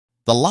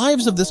The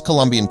lives of this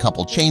Colombian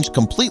couple changed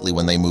completely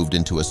when they moved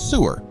into a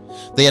sewer.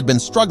 They had been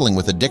struggling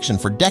with addiction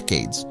for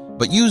decades,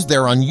 but used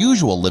their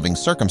unusual living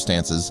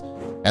circumstances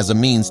as a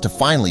means to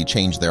finally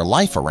change their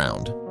life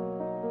around.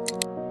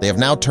 They have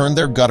now turned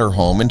their gutter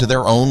home into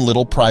their own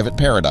little private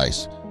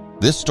paradise.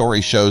 This story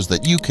shows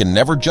that you can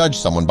never judge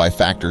someone by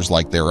factors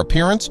like their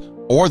appearance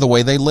or the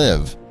way they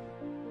live.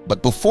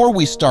 But before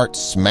we start,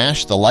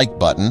 smash the like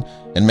button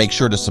and make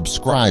sure to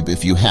subscribe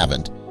if you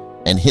haven't,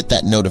 and hit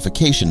that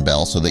notification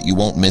bell so that you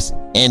won't miss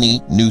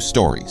any new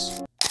stories.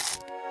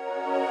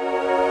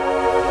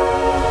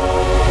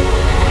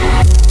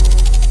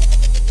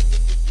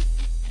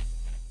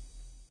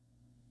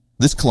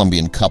 This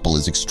Colombian couple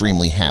is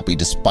extremely happy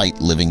despite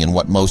living in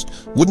what most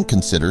wouldn't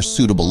consider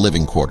suitable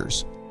living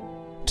quarters.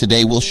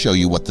 Today we'll show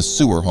you what the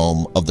sewer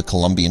home of the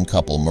Colombian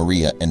couple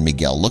Maria and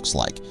Miguel looks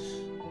like.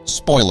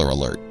 Spoiler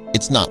alert,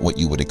 it's not what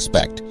you would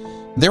expect.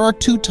 There are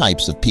two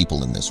types of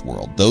people in this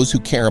world, those who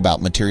care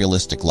about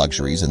materialistic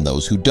luxuries and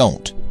those who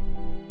don't.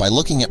 By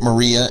looking at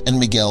Maria and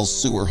Miguel's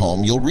sewer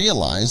home, you'll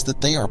realize that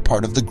they are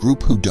part of the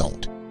group who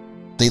don't.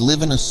 They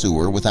live in a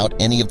sewer without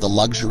any of the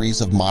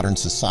luxuries of modern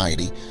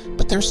society,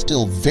 but they're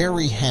still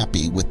very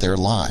happy with their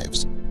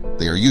lives.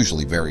 They are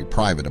usually very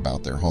private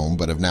about their home,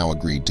 but have now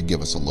agreed to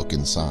give us a look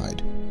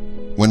inside.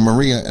 When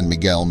Maria and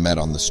Miguel met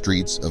on the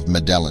streets of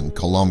Medellin,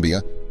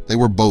 Colombia, they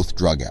were both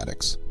drug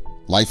addicts.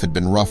 Life had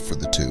been rough for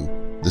the two.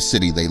 The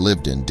city they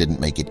lived in didn't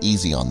make it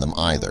easy on them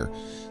either.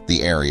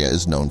 The area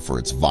is known for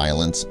its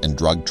violence and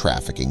drug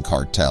trafficking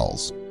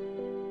cartels.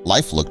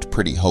 Life looked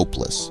pretty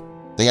hopeless.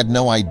 They had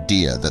no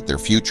idea that their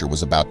future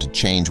was about to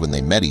change when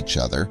they met each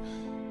other.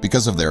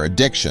 Because of their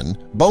addiction,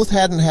 both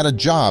hadn't had a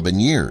job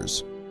in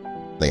years.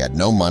 They had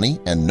no money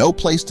and no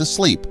place to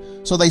sleep,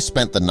 so they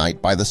spent the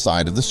night by the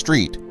side of the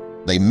street.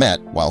 They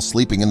met while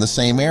sleeping in the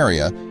same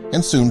area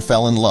and soon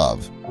fell in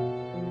love.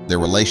 Their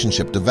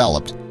relationship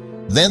developed.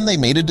 Then they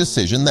made a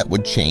decision that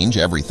would change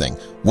everything.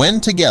 When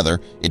together,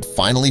 it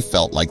finally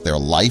felt like their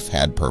life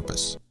had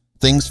purpose.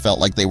 Things felt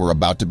like they were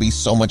about to be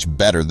so much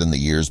better than the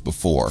years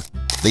before.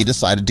 They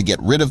decided to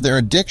get rid of their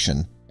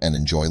addiction and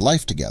enjoy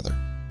life together.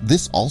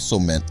 This also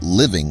meant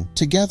living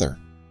together.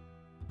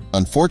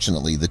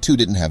 Unfortunately, the two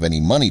didn't have any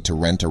money to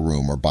rent a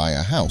room or buy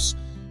a house.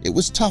 It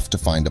was tough to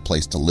find a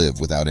place to live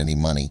without any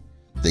money.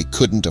 They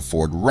couldn't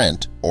afford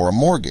rent or a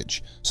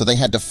mortgage, so they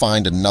had to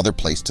find another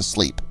place to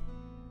sleep.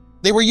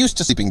 They were used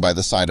to sleeping by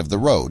the side of the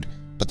road,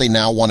 but they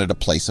now wanted a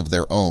place of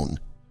their own.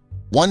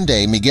 One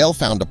day, Miguel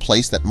found a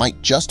place that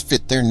might just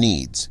fit their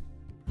needs.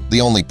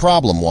 The only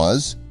problem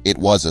was, it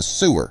was a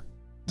sewer.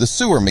 The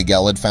sewer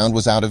Miguel had found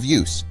was out of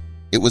use.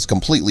 It was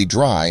completely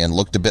dry and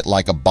looked a bit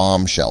like a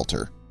bomb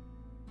shelter.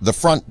 The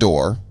front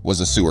door was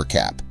a sewer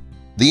cap.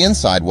 The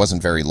inside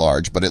wasn't very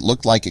large, but it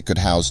looked like it could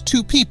house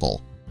two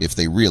people if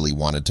they really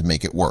wanted to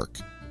make it work.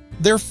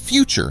 Their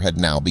future had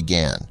now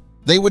began.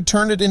 They would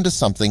turn it into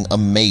something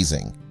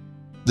amazing.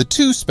 The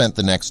two spent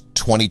the next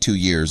 22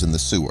 years in the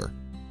sewer.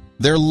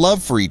 Their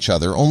love for each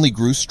other only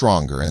grew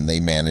stronger, and they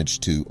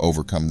managed to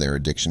overcome their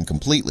addiction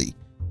completely.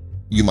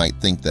 You might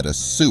think that a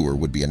sewer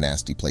would be a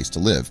nasty place to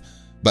live,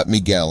 but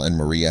Miguel and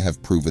Maria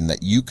have proven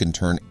that you can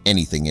turn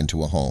anything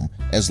into a home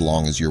as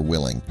long as you're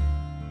willing.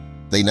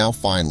 They now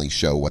finally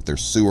show what their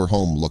sewer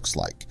home looks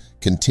like.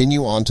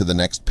 Continue on to the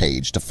next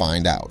page to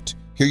find out.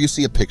 Here you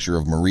see a picture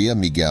of Maria,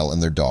 Miguel,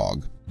 and their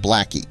dog,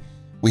 Blackie.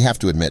 We have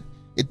to admit,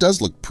 it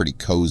does look pretty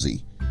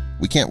cozy.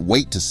 We can't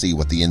wait to see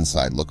what the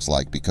inside looks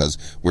like because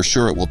we're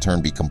sure it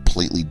will be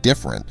completely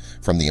different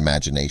from the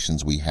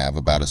imaginations we have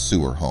about a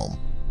sewer home.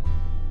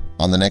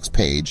 On the next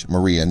page,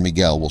 Maria and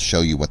Miguel will show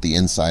you what the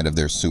inside of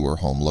their sewer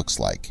home looks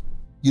like.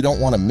 You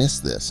don't want to miss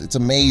this. It's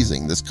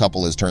amazing. This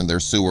couple has turned their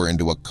sewer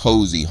into a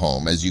cozy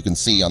home, as you can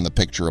see on the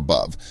picture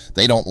above.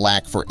 They don't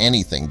lack for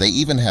anything. They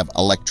even have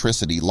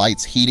electricity,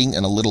 lights, heating,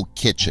 and a little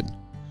kitchen.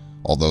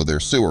 Although their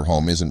sewer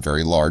home isn't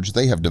very large,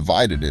 they have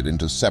divided it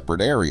into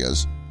separate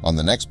areas. On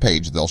the next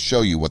page, they'll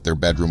show you what their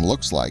bedroom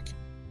looks like.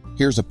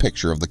 Here's a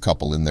picture of the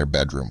couple in their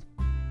bedroom.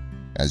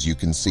 As you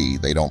can see,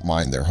 they don't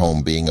mind their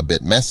home being a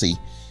bit messy.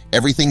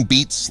 Everything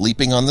beats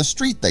sleeping on the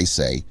street, they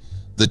say.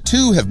 The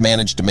two have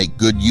managed to make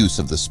good use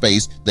of the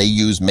space. They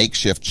use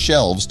makeshift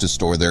shelves to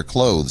store their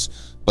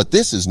clothes. But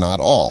this is not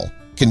all.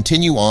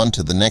 Continue on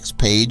to the next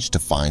page to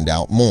find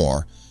out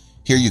more.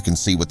 Here you can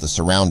see what the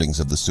surroundings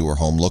of the sewer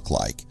home look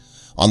like.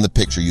 On the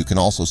picture, you can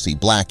also see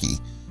Blackie,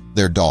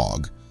 their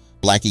dog.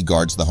 Blackie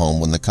guards the home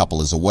when the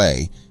couple is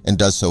away and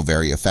does so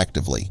very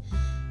effectively.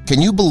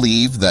 Can you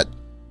believe that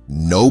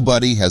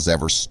nobody has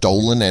ever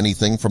stolen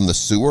anything from the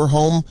sewer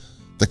home?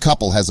 The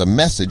couple has a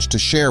message to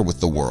share with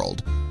the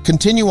world.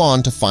 Continue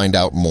on to find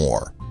out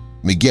more.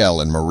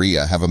 Miguel and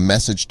Maria have a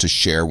message to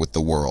share with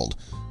the world.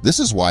 This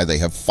is why they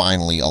have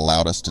finally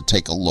allowed us to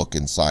take a look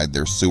inside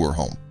their sewer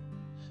home.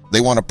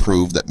 They want to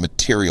prove that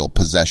material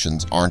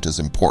possessions aren't as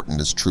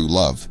important as true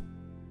love.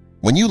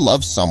 When you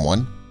love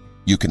someone,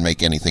 you can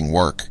make anything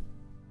work.